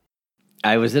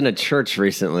I was in a church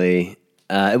recently.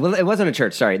 It wasn't a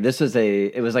church. Sorry,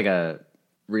 it was like a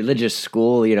religious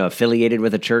school, affiliated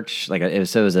with a church. It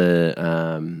was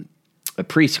a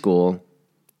preschool,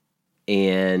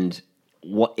 and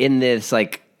in this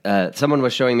someone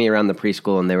was showing me around the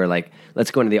preschool, and they were like,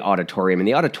 "Let's go into the auditorium." And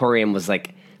the auditorium was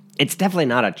like, it's definitely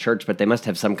not a church, but they must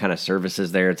have some kind of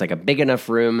services there. It's like a big enough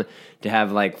room to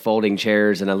have like folding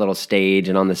chairs and a little stage,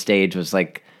 and on the stage was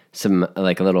like some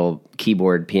like a little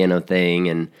keyboard piano thing,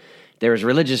 and there was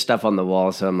religious stuff on the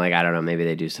wall. So I'm like, I don't know, maybe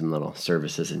they do some little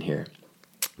services in here.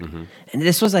 Mm-hmm. And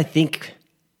this was, I think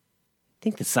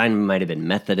the sign might have been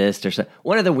Methodist or so.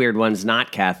 One of the weird ones,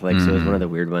 not Catholic. So it was one of the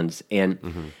weird ones.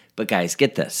 And but guys,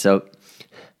 get this. So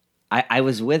I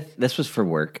was this was for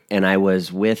work, and I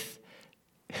was with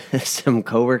some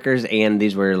coworkers, and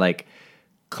these were like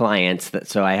clients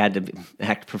so I had to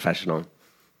act professional,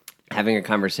 having a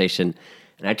conversation.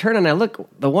 And I turn and I look,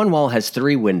 the one wall has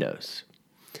 3 windows.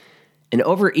 And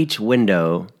over each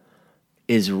window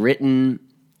is written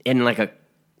in like a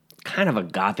kind of a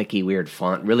gothic-y weird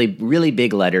font, really, really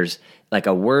big letters, like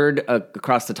a word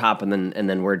across the top and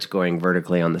then words going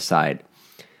vertically on the side.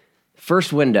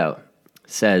 First window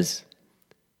says,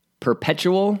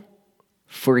 "Perpetual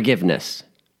forgiveness."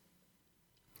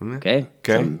 Okay.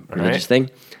 Some religious thing.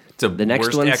 It's the next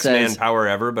worst one X-Man says, power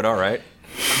ever, but all right.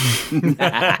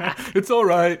 It's all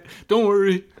right. Don't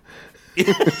worry.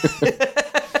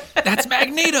 That's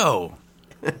Magneto.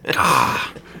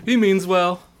 He means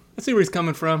well. I see where he's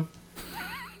coming from.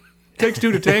 Takes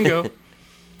 2 to tango.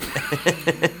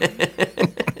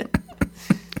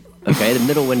 Okay, the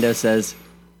middle window says,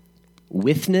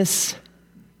 "Witness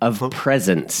of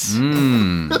presence."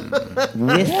 Witness.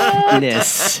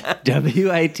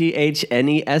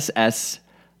 WITHNESS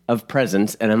of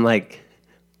presence. And I'm like,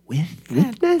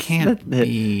 witness? That can't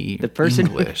be the person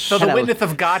English. So the witness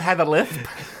of God had a lisp?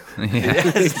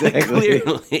 Yeah. Exactly.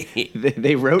 Clearly.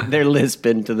 They wrote their lisp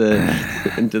into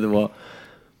the wall.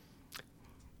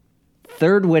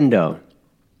 Third window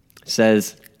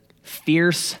says,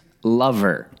 "Fierce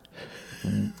lover."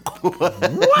 What?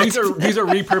 These are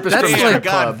repurposed from Damn, strip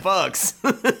God club. fucks.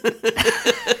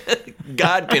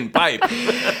 God can pipe.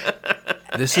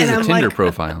 This is And a I'm Tinder like-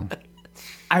 profile.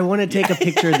 I want to take a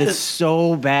picture of this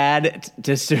so bad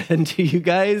to send to you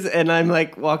guys, and I'm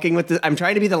like walking with I'm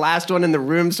trying to be the last one in the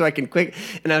room so I can quick,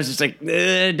 and I was just like,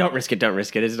 don't risk it,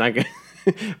 it's not good.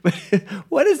 But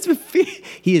what is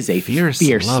he is a fierce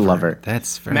lover.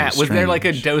 That's very Matt, was there like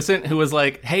a strange. docent who was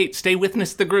like, "Hey, stay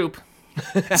witness the group"?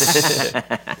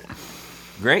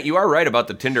 Grant, you are right about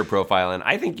the Tinder profile, and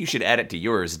I think you should add it to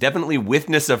yours. Definitely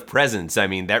witness of presence. I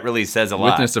mean, that really says a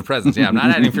lot. Witness of presence. Yeah, I'm not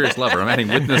adding fierce lover. I'm adding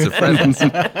witness of presence.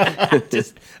 I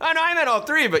meant all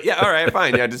 3, but yeah, all right,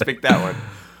 fine. Yeah, just pick that one.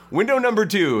 Window number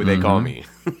 2, they call me.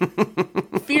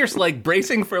 Fierce, like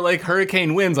bracing for like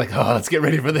hurricane winds. Like, oh, let's get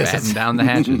ready for this. Batten down the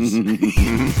hatches.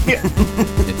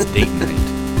 It's date night.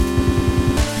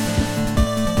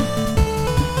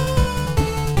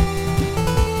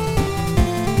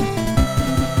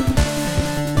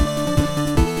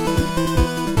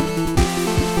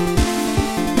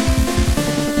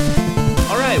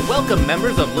 Welcome,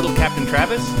 members of Little Captain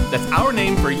Travis. That's our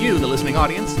name for you, the listening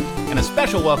audience. And a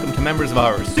special welcome to members of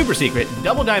our super secret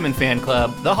Double Diamond fan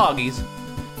club, the Hoggies.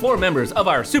 For members of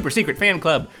our super secret fan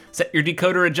club, set your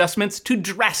decoder adjustments to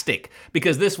drastic,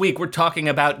 because this week we're talking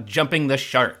about Jumping the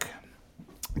Shark.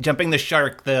 Jumping the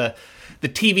Shark, the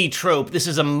TV trope. This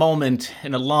is a moment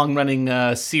in a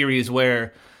long-running series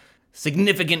where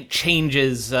significant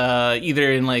changes,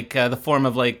 either in the form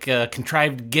of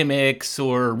contrived gimmicks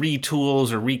or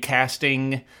retools or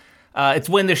recasting. It's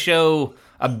when the show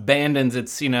abandons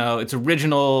its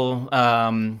original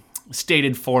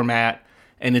stated format,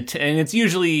 and it's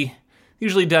usually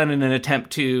done in an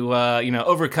attempt to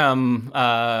overcome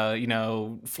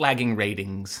flagging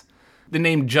ratings. The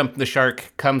name Jump the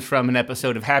Shark comes from an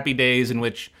episode of Happy Days in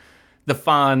which the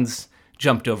Fonz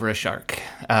jumped over a shark.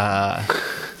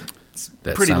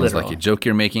 That pretty sounds literal. like a joke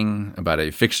you're making about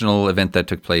a fictional event that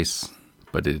took place,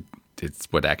 but it's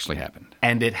what actually happened.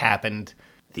 And it happened.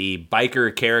 The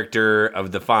biker character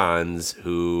of the Fonz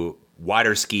who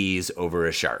water skis over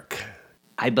a shark.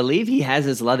 I believe he has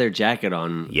his leather jacket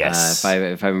on. Yes.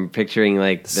 If I'm picturing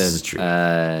This is true.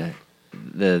 the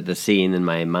scene in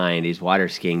my mind, he's water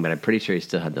skiing, but I'm pretty sure he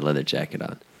still had the leather jacket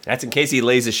on. That's in case he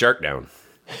lays a shark down.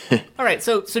 All right,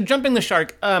 so Jumping the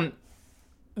Shark.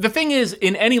 The thing is,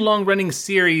 in any long-running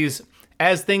series,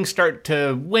 as things start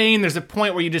to wane, there's a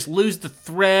point where you just lose the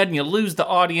thread and you lose the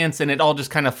audience, and it all just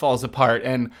kind of falls apart.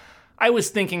 And I was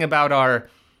thinking about our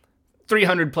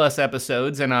 300-plus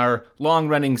episodes and our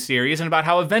long-running series, and about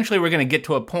how eventually we're going to get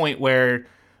to a point where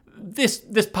this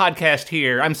podcast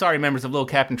here, I'm sorry, members of Little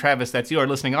Captain Travis, that's your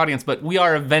listening audience, but we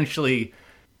are eventually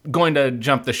going to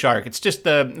jump the shark. It's just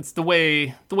the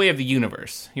way of the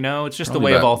universe, you know? It's just Probably the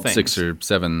way of about all things. 6,000 or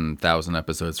 7,000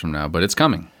 episodes from now, but it's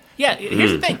coming. Yeah,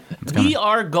 here's the thing. We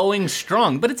are going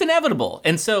strong, but it's inevitable.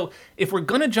 And so if we're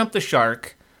going to jump the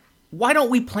shark, why don't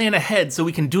we plan ahead so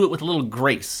we can do it with a little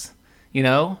grace, you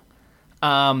know?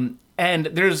 And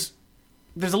there's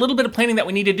a little bit of planning that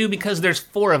we need to do because there's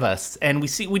 4 of us, and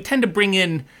we tend to bring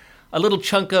in a little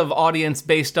chunk of audience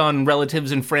based on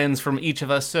relatives and friends from each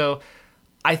of us. So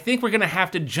I think we're going to have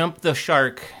to jump the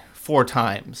shark 4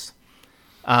 times.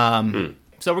 So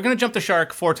we're going to jump the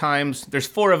shark 4 times. There's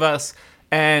 4 of us,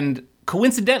 and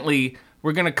coincidentally,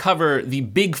 we're going to cover the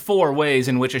big 4 ways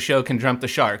in which a show can jump the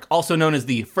shark, also known as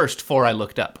the first 4 I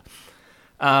looked up.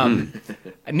 I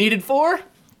needed 4?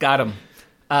 Got them.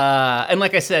 And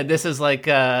like I said, this is like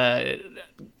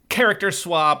character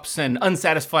swaps and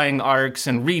unsatisfying arcs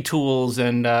and retools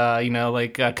and,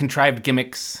 contrived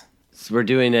gimmicks. So we're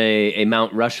doing a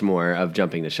Mount Rushmore of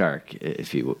jumping the shark,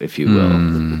 if you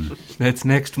will. That's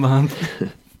next month.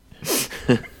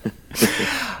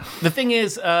 The thing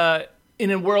is,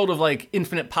 in a world of like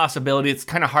infinite possibility, it's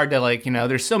kind of hard to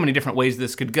there's so many different ways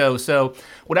this could go. So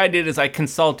what I did is I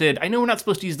consulted, I know we're not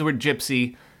supposed to use the word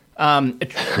gypsy, a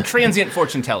transient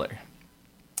fortune teller.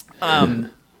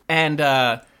 And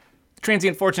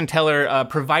transient fortune teller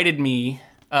provided me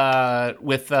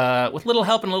with little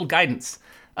help and a little guidance.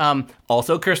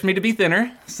 Also cursed me to be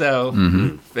thinner,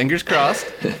 so fingers crossed.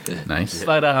 Nice.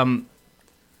 But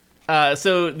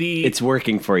it's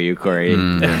working for you, Corey.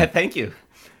 Thank you.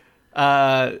 Like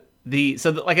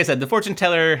I said, the fortune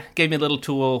teller gave me a little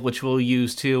tool which we'll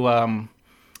use to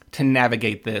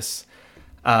navigate this.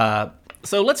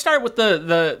 So let's start with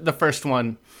the first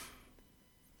one.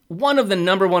 One of the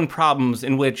number one problems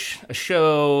in which a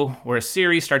show or a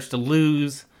series starts to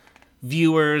lose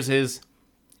viewers is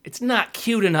it's not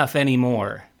cute enough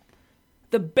anymore.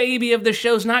 The baby of the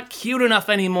show's not cute enough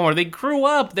anymore. They grew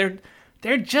up.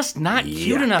 They're just not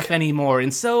cute enough anymore.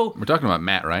 And so we're talking about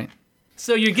Matt, right?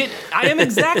 So I am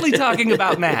exactly talking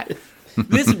about Matt.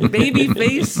 This baby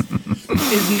face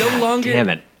is no longer. Damn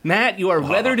it. Matt, you are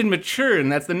weathered and mature,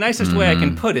 and that's the nicest way I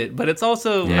can put it. But it's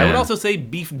also, I would also say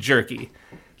beef jerky.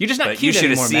 You're just not cute anymore,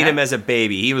 You should have seen Matt. him as a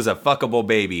baby. He was a fuckable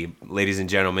baby, ladies and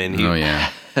gentlemen. Oh,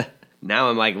 yeah. Now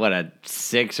I'm like, what, a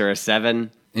 6 or a 7?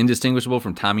 Indistinguishable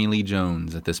from Tommy Lee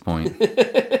Jones at this point.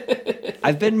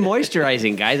 I've been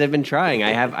moisturizing, guys. I've been trying.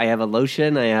 I have a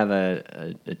lotion. I have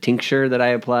a tincture that I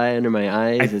apply under my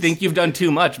eyes. I think you've done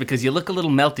too much because you look a little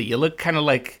melty. You look kind of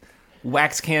like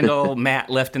wax candle Matt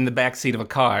left in the backseat of a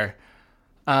car.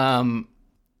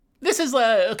 This is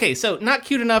okay. So not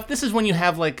cute enough. This is when you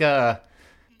have like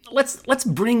let's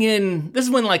bring in. This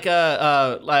is when like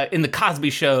in the Cosby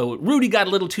Show, Rudy got a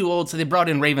little too old, so they brought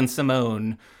in Raven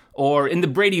Simone. Or in the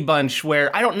Brady Bunch,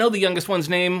 where I don't know the youngest one's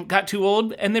name, got too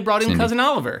old, and they brought in Cousin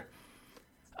Oliver.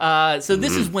 So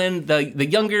this is when the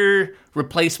younger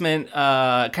replacement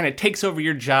kind of takes over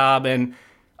your job, and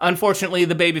unfortunately,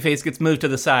 the babyface gets moved to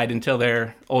the side until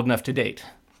they're old enough to date.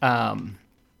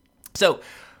 So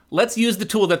let's use the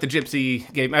tool that the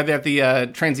gypsy gave me, that the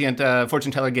transient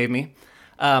fortune teller gave me.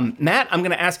 Matt, I'm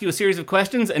going to ask you a series of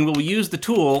questions, and we'll use the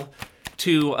tool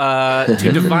to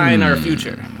divine our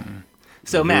future.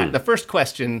 So, Matt, the first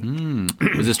question...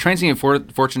 Was this transient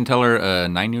fortune teller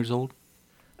 9 years old?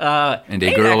 And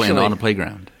a girl on a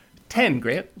playground? 10,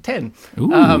 Grant. 10. Ooh.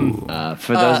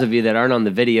 For those of you that aren't on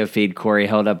the video feed, Corey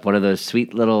held up one of those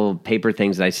sweet little paper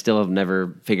things that I still have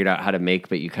never figured out how to make,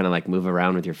 but you kind of like move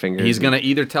around with your fingers. He's going to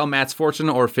either tell Matt's fortune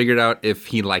or figure out if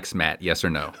he likes Matt, yes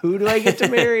or no. Who do I get to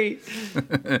marry?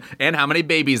 And how many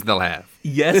babies they'll have.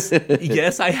 Yes,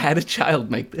 I had a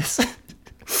child make this.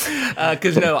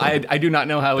 Because no, I do not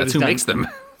know how it is done. That's who makes them.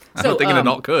 I don't think an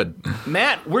adult could.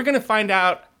 Matt, we're going to find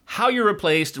out how you're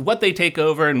replaced, what they take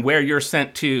over, and where you're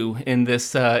sent to in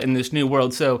this new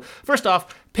world. So first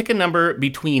off, pick a number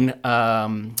between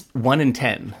 1 and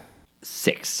 10.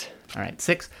 6. All right,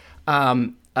 6.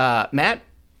 Matt,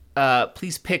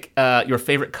 please pick your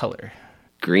favorite color.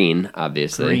 Green,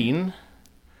 obviously. Green.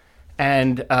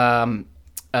 And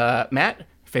Matt,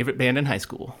 favorite band in high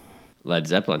school. Led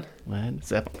Zeppelin. Led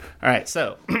Zeppelin. All right,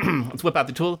 so let's whip out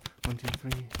the tool. 1, 2,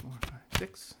 3, 4, 5,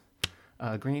 6.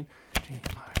 Green. G,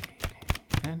 R, E,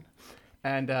 10.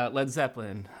 And Led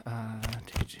Zeppelin.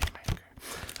 T.G. Maker.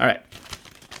 All right.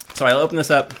 So I'll open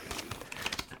this up.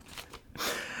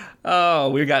 Oh,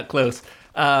 we got close.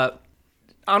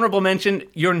 Honorable mention,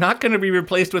 you're not going to be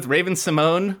replaced with Raven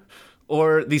Simone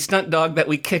or the stunt dog that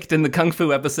we kicked in the Kung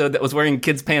Fu episode that was wearing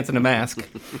kids' pants and a mask.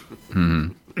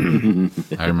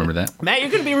 I remember that. Matt, you're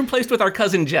going to be replaced with our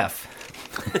cousin Jeff.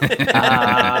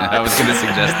 I was going to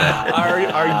suggest that.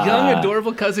 Our young,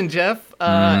 adorable cousin Jeff.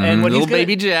 And what Little he's gonna,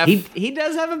 baby Jeff. He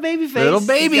does have a baby face. Little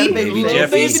baby. He's got a baby Baby face.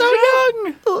 Jeff. He's so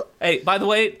young. Hey, by the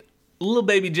way, little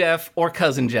baby Jeff or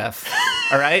cousin Jeff.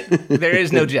 All right? There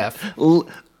is no Jeff.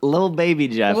 Little baby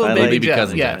Jeff. Little I baby like baby Jeff.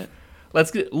 cousin yeah. Jeff.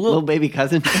 Let's get little baby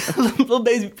cousin.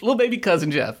 little baby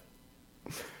cousin Jeff.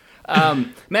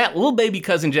 Matt, little baby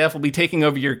cousin Jeff will be taking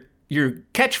over your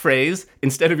catchphrase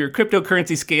instead of your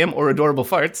cryptocurrency scam or adorable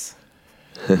farts.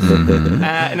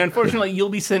 And unfortunately, you'll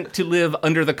be sent to live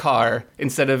under the car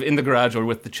instead of in the garage or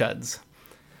with the chuds.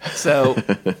 So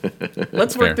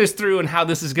let's work fair. this through and how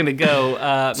this is going to go.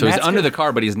 So he's Matt's under gonna- the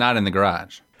car, but he's not in the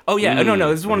garage. Oh, yeah. No.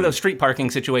 This is one of those street parking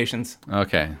situations.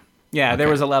 Okay. Yeah, there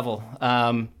was a level.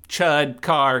 Chud,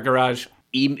 car, garage.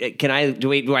 Can I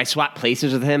do I swap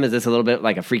places with him? Is this a little bit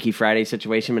like a Freaky Friday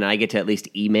situation? And I get to at least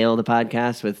email the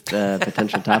podcast with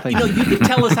potential topics. No, you can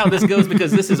tell us how this goes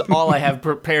because this is all I have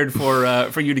prepared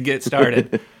for you to get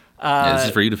started. Yeah, this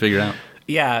is for you to figure out.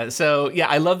 Yeah, so yeah,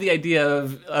 I love the idea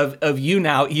of you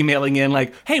now emailing in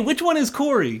like, hey, which one is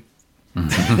Corey?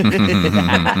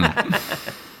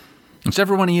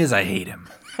 Whichever one he is, I hate him.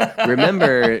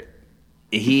 Remember,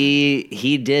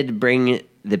 he did bring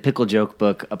the pickle joke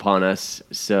book upon us,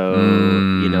 so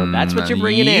that's what you're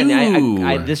bringing in.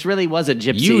 I this really was a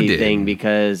You gypsy did. thing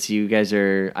because you guys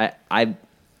are. I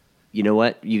you know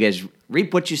what? You guys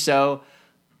reap what you sow.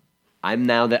 I'm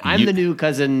the new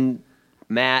cousin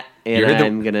Matt, and You're the-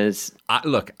 I'm gonna.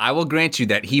 Look, I will grant you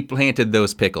that he planted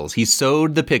those pickles. He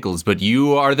sowed the pickles, but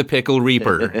you are the pickle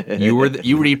reaper.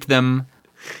 You reaped them,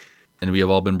 and we have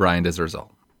all been brined as a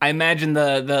result. I imagine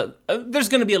there's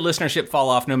going to be a listenership fall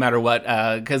off no matter what,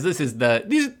 because these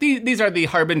are the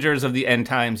harbingers of the end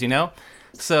times, you know.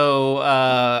 So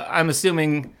I'm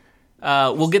assuming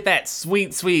we'll get that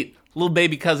sweet little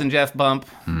baby cousin Jeff bump,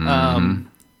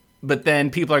 but then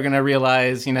people are going to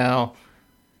realize,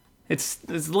 it's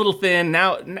a little thin.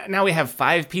 Now we have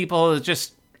 5 people. It's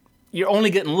just you're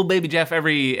only getting little baby Jeff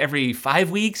every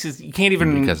 5 weeks. You can't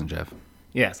even Baby cousin Jeff.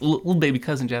 Yes, little baby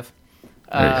cousin Jeff.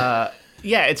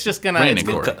 Yeah, it's just gonna. Brandon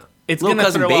It's, Corey. it's Little gonna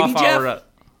cousin throw baby off Jeff? our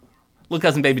little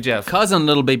cousin baby Jeff. Cousin,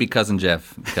 little baby cousin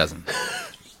Jeff. Cousin.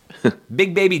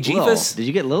 Big baby Whoa, Jeepus. did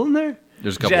you get Lil in there?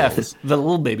 There's a couple Jeff, of those. the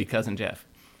little baby cousin Jeff.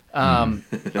 Our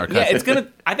Yeah, cousin. it's gonna.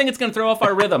 I think it's gonna throw off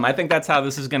our rhythm. I think that's how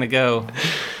this is gonna go.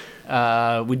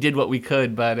 We did what we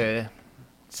could, but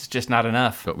it's just not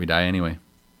enough. But we die anyway.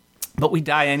 But we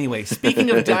die anyway. Speaking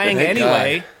of dying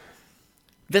anyway,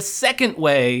 the second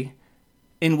way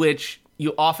in which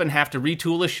you often have to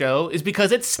retool a show is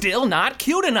because it's still not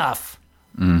cute enough.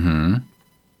 Mm-hmm.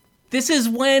 This is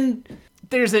when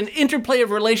there's an interplay of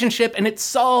relationship and it's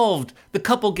solved. The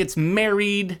couple gets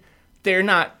married. They're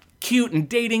not cute and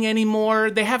dating anymore.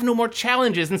 They have no more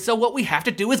challenges. And so what we have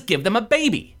to do is give them a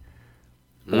baby.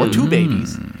 Or 2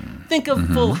 babies. Think of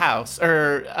Full House.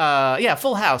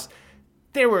 Full House.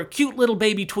 There were cute little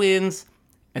baby twins,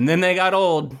 and then they got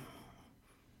old,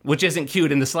 which isn't cute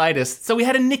in the slightest. So we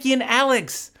had a Nikki and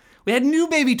Alex. We had new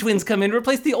baby twins come in to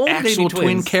replace the old Actual baby twins.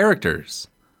 twin characters,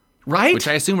 right? which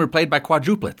I assume were played by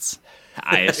quadruplets.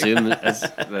 I assume as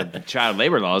the child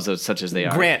labor laws, such as they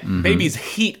are. Grant, babies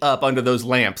heat up under those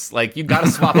lamps. Like, you gotta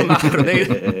swap them out or they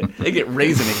get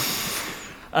raisiny.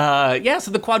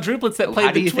 So the quadruplets that played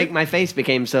How do the you think my face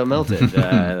became so melted?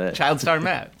 Child star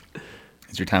Matt.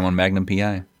 It's your time on Magnum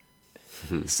PI.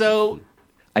 So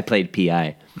I played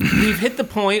PI. we've hit the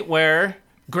point where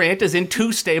Grant is in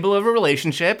too stable of a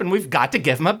relationship and we've got to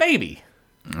give him a baby.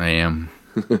 I am.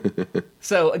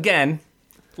 So again,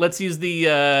 let's use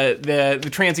the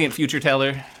transient future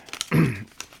teller.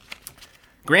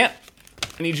 Grant,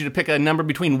 I need you to pick a number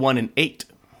between 1 and 8.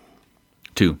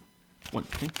 2. 1,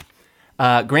 2.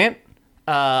 Grant,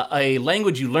 a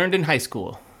language you learned in high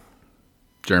school.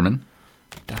 German.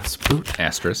 Das Boot.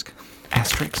 Asterisk.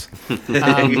 Asterisks.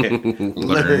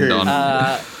 Learned on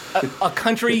A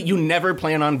country you never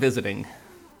plan on visiting.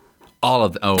 all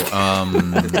of the.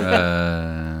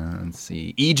 Let's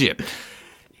see. Egypt.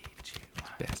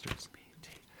 Bastards.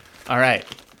 All right.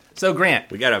 So Grant,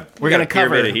 We got a gonna pyramid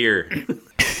cover- here.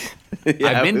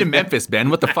 I've been to Memphis, Ben.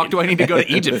 What the fuck do I need to go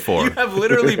to Egypt for? I've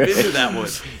literally been to that one.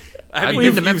 I've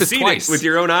been to Memphis seen twice. it with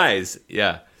your own eyes.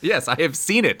 Yeah. Yes, I have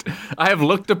seen it. I have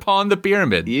looked upon the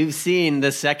pyramid. You've seen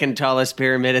the second tallest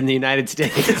pyramid in the United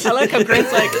States. I like how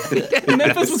Grant's like,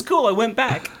 Memphis was cool. I went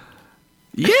back.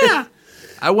 Yeah.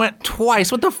 I went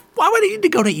twice. Why would I need to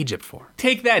go to Egypt for?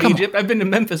 Take that, Come Egypt. I've been to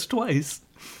Memphis twice.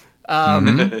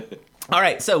 All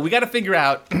right, so we got to figure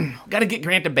out, got to get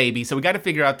Grant a baby. So we got to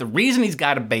figure out the reason he's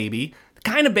got a baby, the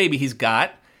kind of baby he's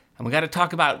got, And we got to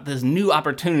talk about those new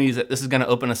opportunities that this is going to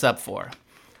open us up for.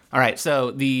 All right, so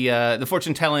the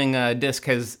fortune-telling disc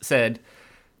has said,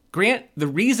 Grant, the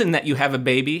reason that you have a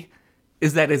baby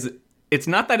is that it's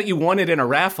not that you won it in a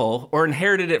raffle or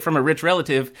inherited it from a rich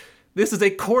relative. This is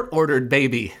a court-ordered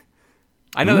baby.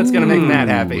 I know that's going to make Matt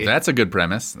happy. That's a good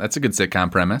premise. That's a good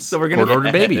sitcom premise. So we're going to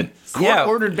court-ordered baby.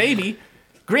 Court-ordered baby.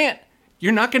 Grant,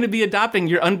 you're not going to be adopting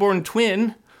your unborn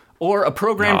twin or a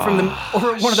program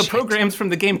one of the programs from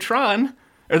the game Tron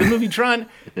or the movie Tron.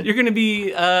 You're going to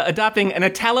be adopting an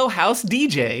Italo house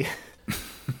DJ.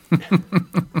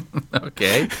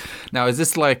 Okay. Now, is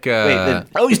this like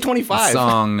he's 25.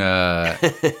 Song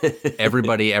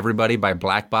Everybody, Everybody by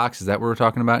Black Box? Is that what we're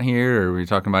talking about here? Or are we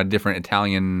talking about different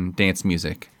Italian dance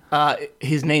music?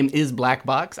 His name is Black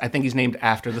Box. I think he's named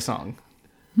after the song.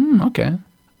 Okay.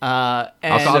 I'll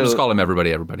just call him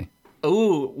Everybody, Everybody.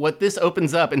 Ooh, what this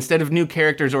opens up, instead of new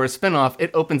characters or a spinoff, it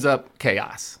opens up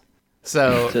chaos.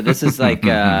 So this is like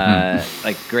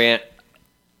Grant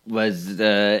was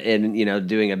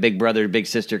doing a big brother, big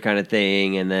sister kind of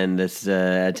thing, and then this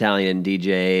Italian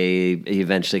DJ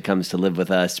eventually comes to live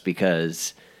with us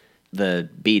because the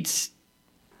beats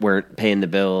weren't paying the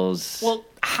bills. Well,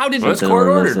 how did it's court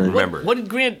ordered? Remember, what did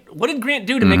Grant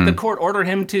do to make the court order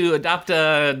him to adopt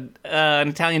an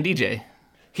Italian DJ?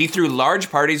 He threw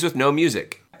large parties with no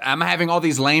music. I'm having all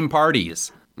these lame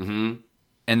parties, and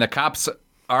the cops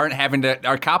aren't having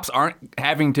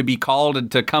to be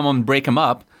called to come and break them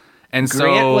up. And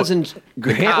Grant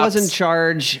was in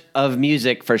charge of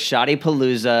music for Shoddy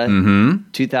Palooza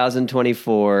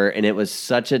 2024, and it was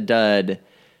such a dud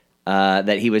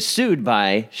that he was sued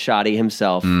by Shoddy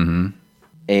himself, and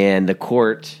the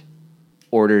court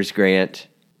orders Grant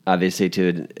obviously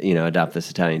to adopt this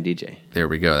Italian DJ. There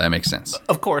we go. That makes sense.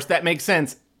 Of course, that makes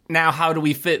sense. Now, how do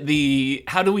we fit the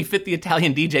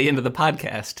Italian DJ into the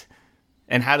podcast,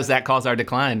 and how does that cause our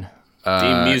decline?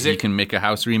 Theme music. You can make a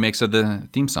house remix of the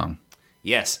theme song.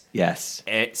 Yes.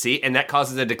 And that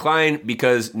causes a decline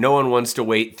because no one wants to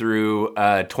wait through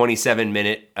a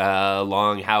 27-minute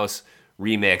long house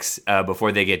remix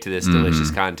before they get to this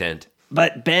delicious content.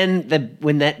 But Ben,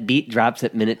 when that beat drops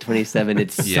at minute 27,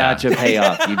 it's such a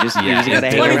payoff. You just gotta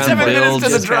hang around.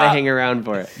 Gotta hang around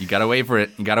for it. You gotta wait for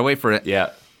it. Yeah.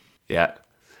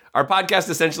 Our podcast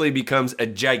essentially becomes a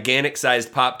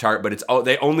gigantic-sized Pop-Tart, but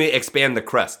they only expand the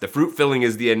crust. The fruit filling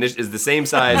is the same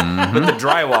size, but the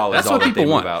drywall is all that they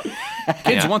move out.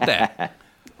 Kids want that.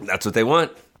 That's what they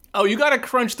want. Oh, you gotta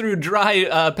crunch through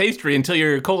dry pastry until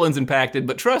your colon's impacted,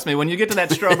 but trust me, when you get to that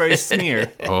strawberry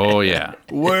smear, oh yeah,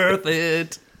 worth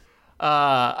it.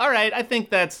 All right, I think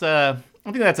that's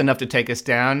enough to take us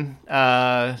down.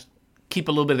 Keep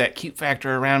a little bit of that cute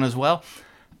factor around as well.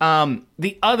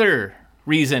 The other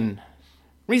reason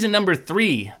number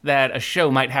 3 that a show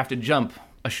might have to jump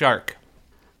a shark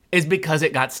is because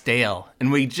it got stale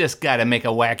and we just got to make a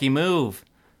wacky move.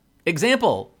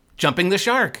 Example, jumping the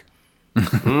shark.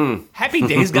 Happy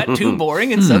Days got too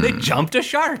boring and so they jumped a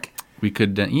shark. We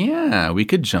could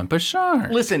jump a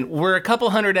shark. Listen, we're a couple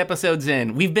hundred episodes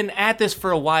in. We've been at this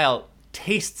for a while.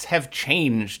 Tastes have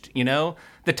changed, The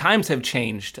times have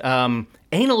changed.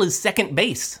 Anal is second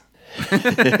base.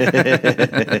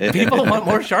 People want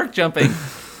more shark jumping.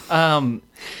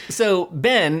 So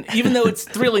Ben, even though it's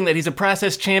thrilling that he's a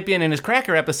process champion in his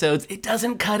Cracker episodes, it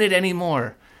doesn't cut it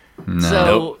anymore.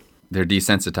 No, they're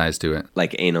desensitized to it,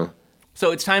 like anal.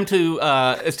 So it's time to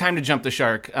jump the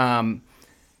shark.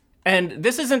 And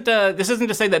this isn't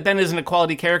to say that Ben isn't a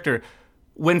quality character.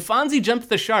 When Fonzie jumped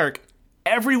the shark,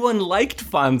 everyone liked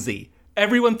Fonzie.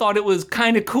 Everyone thought it was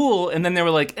kind of cool, and then they were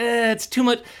like, it's too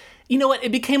much. You know what?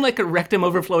 It became like a rectum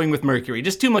overflowing with mercury.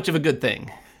 Just too much of a good thing.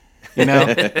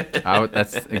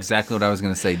 That's exactly what I was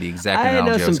going to say. The exact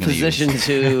analogy I was going to use. I know some physicians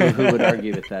who would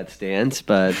argue with that stance,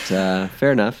 but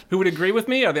fair enough. Who would agree with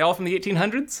me? Are they all from the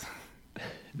 1800s?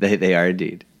 They are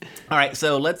indeed. All right,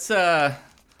 so let's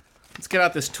get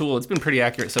out this tool. It's been pretty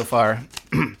accurate so far.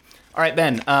 All right,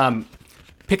 Ben.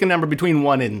 Pick a number between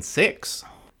 1 and 6.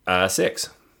 6.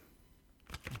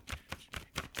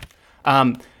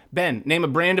 Ben, name a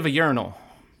brand of a urinal.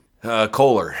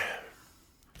 Kohler.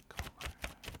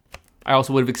 I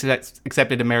also would have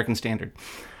accepted American Standard.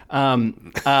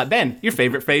 Ben, your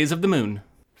favorite phase of the moon.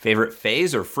 Favorite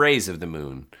phase or phrase of the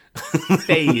moon?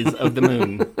 Phase of the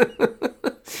moon.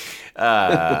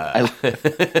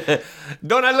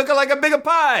 Don't I look like a bigger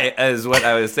pie? Is what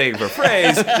I was saying for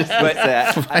phrase. But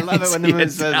I love it when the moon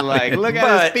says, look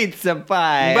at this pizza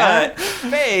pie. But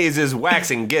phase is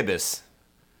waxing gibbous.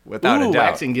 Without a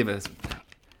doubt. Waxing gibbous.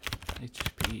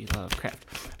 H.P.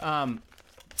 Lovecraft. All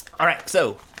right,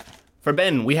 so for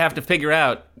Ben, we have to figure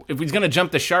out, if he's going to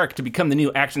jump the shark to become the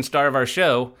new action star of our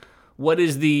show, what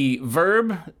is the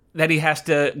verb that he has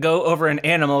to go over an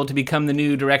animal to become the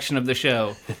new direction of the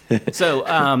show? So,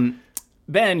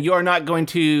 Ben, you're not going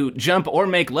to jump or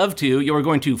make love to, you're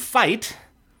going to fight.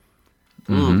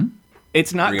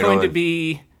 It's not going to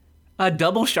be a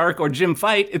double shark or gym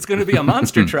fight. It's going to be a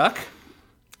monster truck.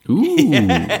 Ooh.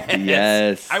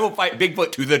 Yes. I will fight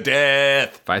Bigfoot to the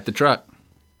death. Fight the truck.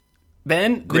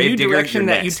 Ben, the Grave new digger, direction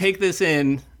you're that you next. take this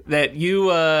in, that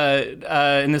you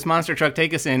in this monster truck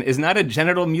take us in, is not a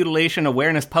genital mutilation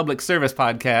awareness public service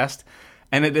podcast,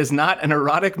 and it is not an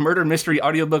erotic murder mystery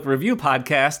audiobook review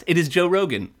podcast. It is Joe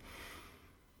Rogan.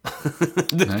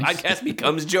 The podcast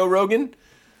becomes Joe Rogan.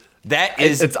 That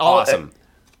is It's all- awesome.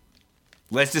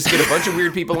 Let's just get a bunch of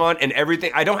weird people on and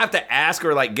everything. I don't have to ask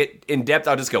or like get in depth.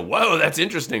 I'll just go, whoa, that's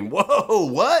interesting. Whoa,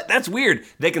 what? That's weird.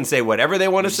 They can say whatever they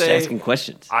want to Just say. asking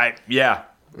questions. Yeah.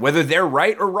 Whether they're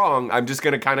right or wrong, I'm just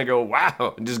going to kind of go,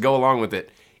 wow, and just go along with it.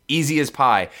 Easy as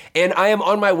pie. And I am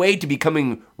on my way to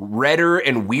becoming redder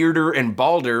and weirder and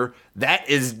balder. This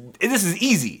is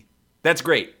easy. That's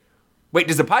great. Wait,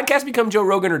 does the podcast become Joe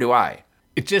Rogan or do I?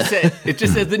 It just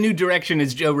says the new direction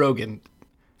is Joe Rogan.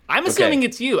 I'm assuming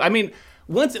it's you. I mean,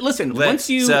 once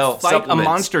you sell fight supplements. a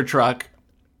monster truck,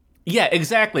 yeah,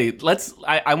 exactly.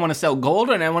 I want to sell gold,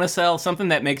 and I want to sell something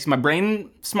that makes my brain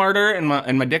smarter and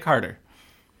my dick harder.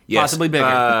 Yes. Possibly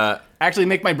bigger. Actually,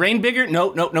 make my brain bigger?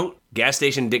 No. Gas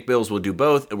station dick bills will do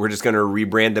both. We're just going to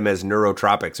rebrand them as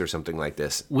neurotropics or something like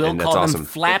this. We'll and call that's awesome. them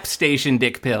flap station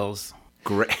dick pills.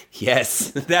 Great.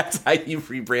 Yes, that's how you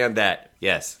rebrand that.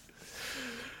 Yes.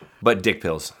 But dick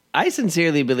pills. I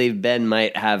sincerely believe Ben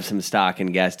might have some stock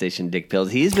in gas station dick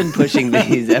pills. He's been pushing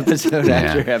these episode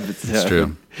after episode. It's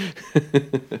true.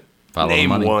 Follow the Name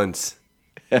money. once.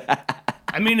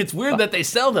 I mean, it's weird that they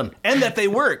sell them and that they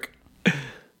work.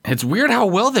 It's weird how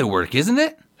well they work, isn't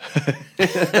it?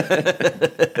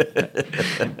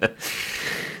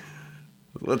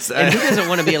 Let's. And who doesn't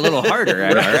want to be a little harder?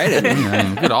 All right. I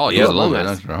mean, We could all use a little bit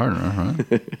among us. extra harder.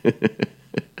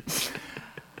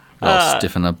 I'll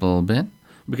stiffen up a little bit.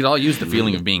 We could all use the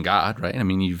feeling of being God, right? I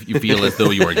mean, you feel as though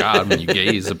you are God when you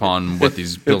gaze upon what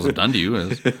these pills have done to you. Who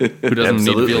doesn't need to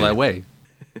Absolutely. feel that way?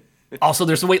 Also,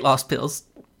 there's the weight loss pills.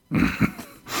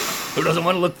 Who doesn't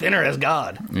want to look thinner as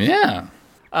God? Yeah.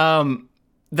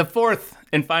 The fourth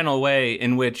and final way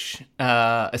in which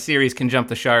a series can jump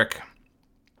the shark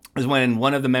is when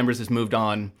one of the members has moved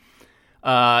on.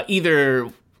 Either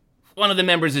one of the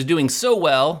members is doing so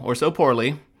well or so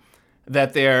poorly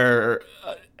that they're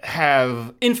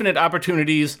have infinite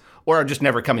opportunities or are just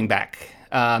never coming back.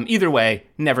 Either way,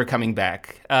 never coming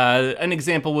back. An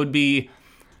example would be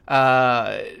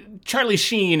Charlie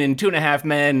Sheen in 2.5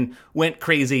 Men went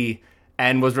crazy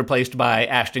and was replaced by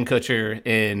Ashton Kutcher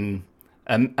in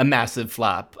a massive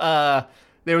flop.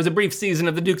 There was a brief season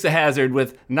of The Dukes of Hazzard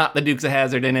with not the Dukes of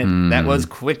Hazzard in it. That was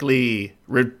quickly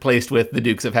replaced with the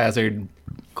Dukes of Hazzard.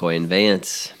 Coy and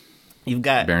Vance. You've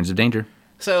got Barons of Danger.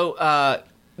 so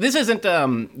this isn't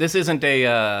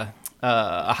a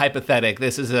hypothetic.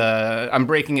 This is I'm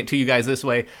breaking it to you guys this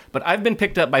way. But I've been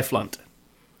picked up by Flunt.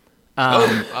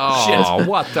 Oh,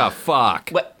 what the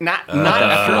fuck? But not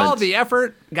After all Flunt. the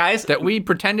effort Guys, that we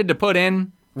pretended to put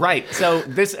in, right. So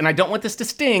this, and I don't want this to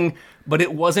sting, but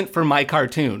it wasn't for my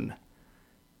cartoon.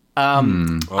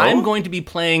 I'm going to be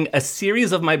playing a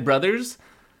series of my brothers.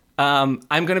 I'm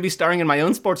going to be starring in my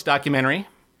own sports documentary.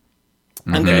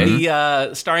 I'm going to be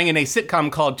starring in a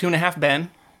sitcom called 2.5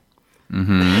 Ben.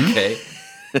 Okay.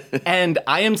 And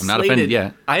I am not offended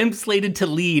yet. I am slated to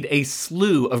lead a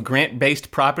slew of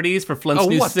Grant-based properties for Flunt's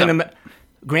new what the-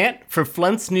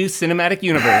 Flunt's new cinematic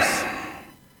universe.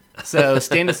 So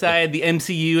stand aside the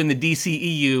MCU and the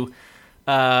DCEU.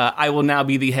 I will now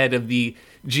be the head of the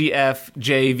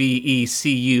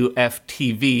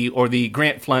GFJVECUFTV, or the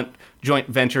Grant Flunt Joint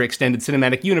Venture Extended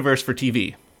Cinematic Universe for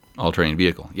TV. all-terrain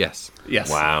vehicle. Yes. Yes.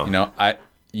 Wow. You know,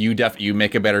 you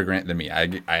make a better grant than me. I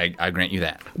grant you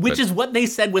that. Which is what they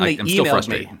said when they I'm still emailed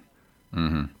frustrated.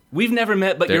 me. We've never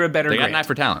met, but you're a better They got Grant. an eye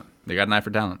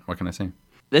for talent. What can I say?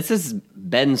 This is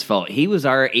Ben's fault. He was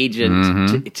our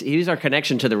agent. He was our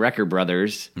connection to the Wrecker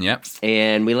brothers. Yep.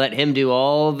 And we let him do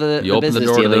all the You open the business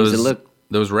door to dealings. And look,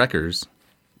 those wreckers.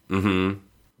 Ben,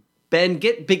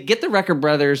 get the Wrecker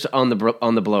brothers on the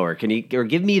blower. Can you, or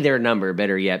give me their number?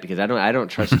 Better yet, because I don't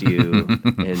trust you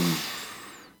and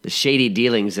the shady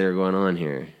dealings that are going on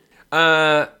here.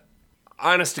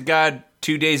 Honest to God,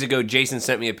 2 days ago, Jason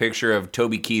sent me a picture of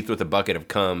Toby Keith with a bucket of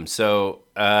cum. So,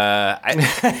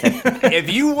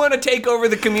 if you want to take over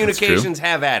the communications,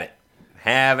 have at it.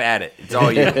 Have at it. It's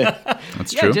all you.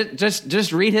 That's true.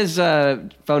 Just read his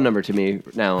phone number to me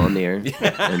now on the air.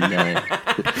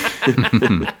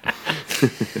 And,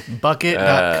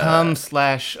 Bucket.com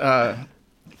slash...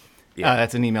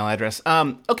 that's an email address.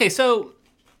 Okay, so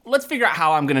let's figure out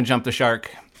how I'm going to jump the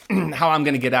shark, how I'm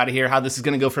going to get out of here, how this is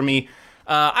going to go for me.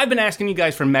 I've been asking you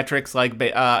guys for metrics, like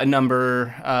a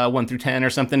number 1 through 10 or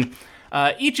something.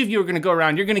 Each of you are going to go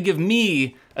around. You're going to give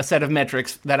me a set of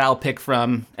metrics that I'll pick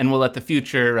from, and we'll let the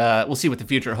future. We'll see what the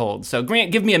future holds. So,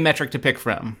 Grant, give me a metric to pick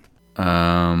from.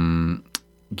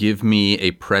 Give me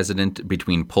a president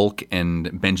between Polk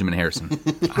and Benjamin Harrison.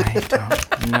 I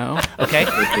don't know. Okay.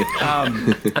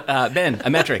 Ben, a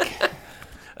metric.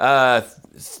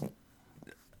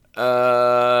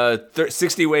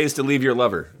 60 ways to leave your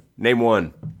lover. Name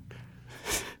one.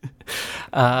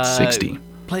 60.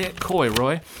 Play it coy,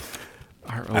 Roy.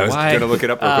 R-O-Y. I was going to look it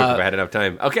up real quick if I had enough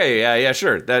time. Okay, yeah,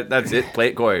 sure. That's it. Play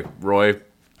it coy, Roy.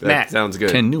 That Matt. sounds good.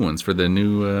 10 new ones for the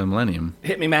new millennium.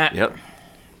 Hit me, Matt. Yep.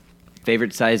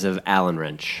 favorite size of Allen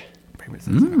wrench.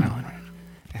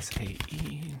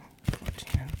 SAE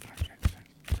 14.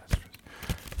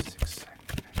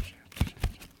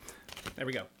 There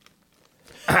we go.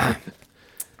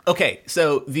 Okay,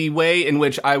 so the way in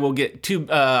which I will get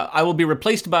to, I will be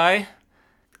replaced by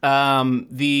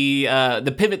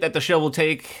the pivot that the show will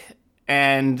take,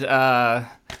 and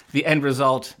the end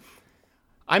result.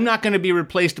 I'm not going to be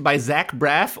replaced by Zach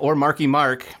Braff or Marky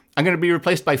Mark. I'm going to be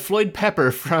replaced by Floyd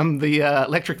Pepper from the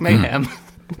Electric Mayhem.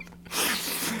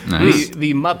 Nice.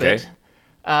 the Muppet.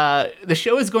 Okay. The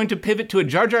show is going to pivot to a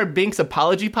Jar Jar Binks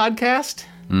apology podcast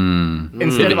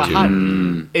instead of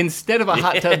a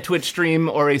hot tub Twitch stream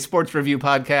or a sports review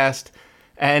podcast.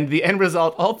 And the end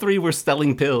result, all three were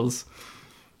selling pills.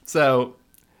 So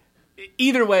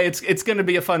either way, it's going to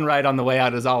be a fun ride on the way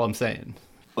out is all I'm saying.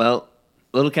 Well,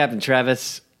 little Captain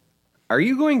Travis, are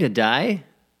you going to die?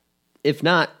 If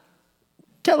not,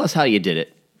 tell us how you did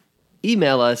it.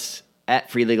 Email us at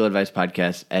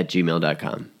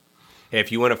freelegaladvicepodcast@gmail.com. Hey,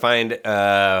 if you want to find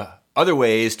other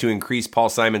ways to increase Paul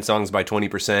Simon songs by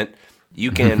 20%,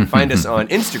 you can find us on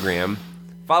Instagram.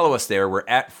 Follow us there. We're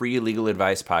at Free Legal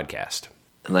Advice Podcast.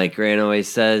 Like Grant always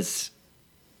says,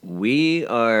 we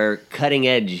are cutting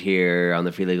edge here on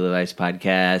the Free Legal Advice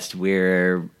Podcast.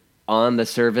 We're on the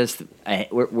service.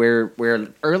 We're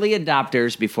early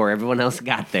adopters before everyone else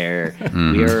got there.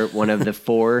 We are one of the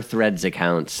 4 Threads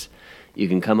accounts. You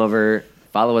can come over,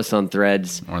 follow us on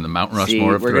Threads. Or on the Mount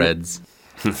Rushmore of Threads.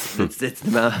 It's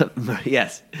the Mount.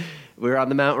 Yes, we're on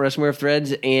the Mount Rushmore of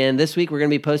Threads, and this week we're going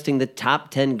to be posting the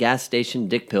top 10 gas station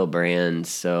dick pill brands.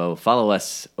 So follow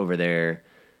us over there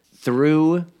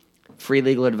through Free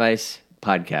Legal Advice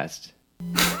Podcast.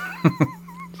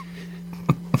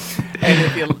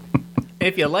 And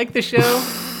if you like the show,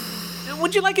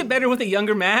 would you like it better with a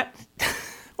younger Matt?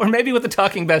 Or maybe with a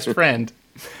talking best friend?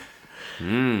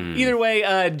 Either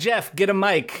way, Jeff, get a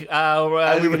mic.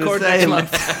 We record next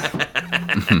month.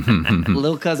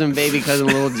 Little cousin, baby cousin,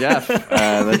 little Jeff.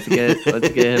 Let's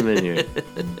get him in here.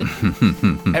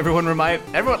 Let's everyone remind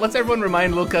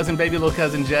little cousin, baby little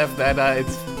cousin Jeff that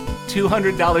it's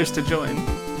 $200 to join.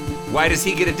 Why does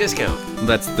he get a discount?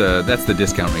 That's the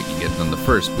discount rate you get on the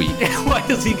first week. Why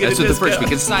does he get That's a what the discount? first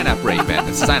week. It's sign-up rate, man.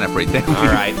 It's sign-up rate. All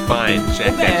right, fine.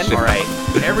 Check that shit All right.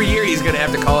 Every year he's going to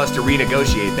have to call us to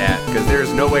renegotiate that because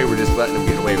there's no way we're just letting him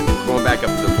get away with it. We're going back up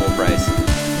to the full price.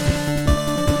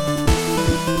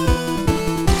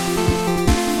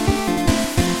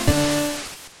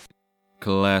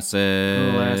 Classic.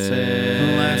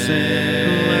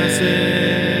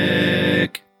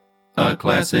 A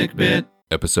classic bit.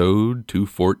 Episode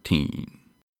 214.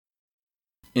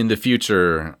 In the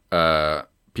future,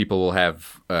 people will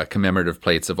have commemorative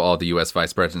plates of all the U.S.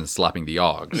 vice presidents slopping the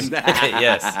Oggs.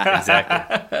 Yes,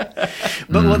 exactly.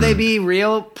 But will they be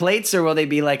real plates, or will they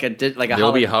be like a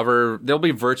There'll be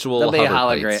virtual There'll be a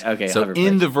hover hologram. plates. Okay, so hover in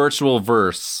plates. the virtual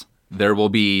verse, there will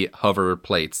be hover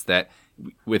plates that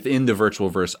within the virtual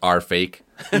verse are fake.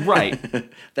 Right.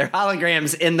 They're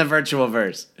holograms in the virtual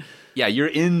verse. Yeah, you're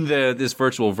in this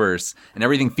virtual verse, and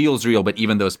everything feels real, but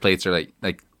even those plates are like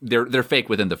they're fake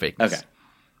within the fakeness. Okay.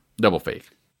 Double fake.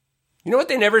 You know what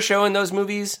they never show in those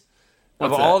movies?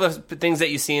 What's of that? all the things that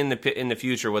you see in the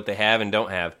future, what they have and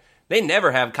don't have, they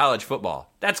never have college football.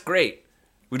 That's great.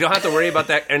 We don't have to worry about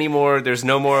that anymore. There's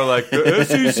no more like the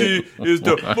SEC is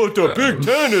but the Big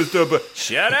Ten is the.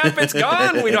 Shut up! It's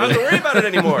gone. We don't have to worry about it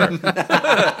anymore.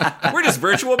 We're just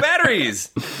virtual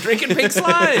batteries drinking pink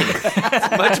slime.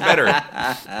 It's much better.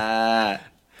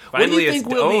 Finally, it's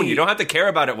owned. You don't have to care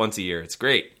about it once a year. It's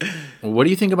great. What do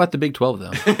you think about the Big 12,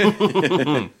 though?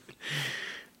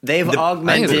 They've I think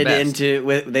augmented it's the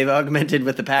best. they've augmented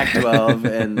with the Pac-12,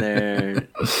 and they're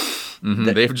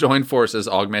They've joined forces,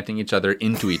 augmenting each other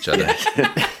into each other.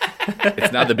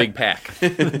 It's now the Big Pack.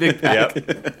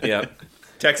 Yep.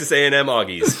 Texas A&M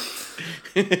Augies.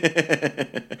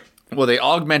 Well, they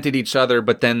augmented each other,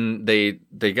 but then they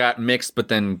got mixed, but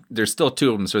then there's still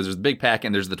two of them. So there's the Big Pack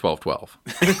and there's the 12-12.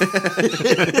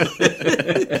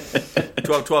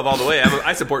 12-12 all the way.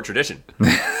 I support tradition.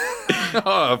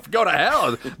 Oh, go to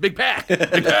hell. Big Pack.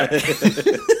 Big Pack.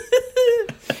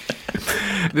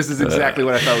 This is exactly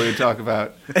what I thought we would talk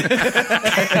about.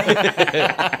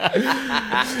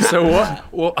 So what?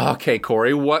 Well, okay,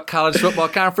 Corey, what college football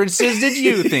conferences did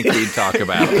you think we'd talk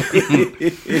about?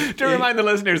 To remind the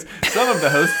listeners, some of the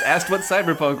hosts asked what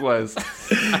Cyberpunk was.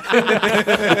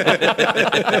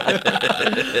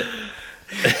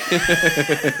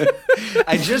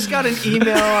 I just got an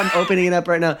email. I'm opening it up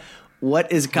right now.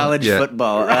 What is college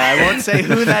football? I won't say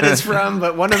who that is from,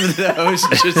 but one of the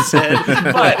hosts just said,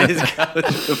 what is college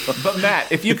football? But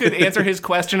Matt, if you could answer his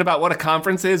question about what a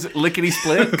conference is,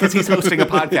 lickety-split, because he's hosting a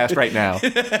podcast right now.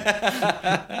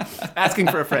 Asking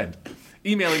for a friend.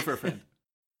 Emailing for a friend.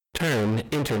 Turn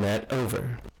internet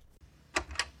over.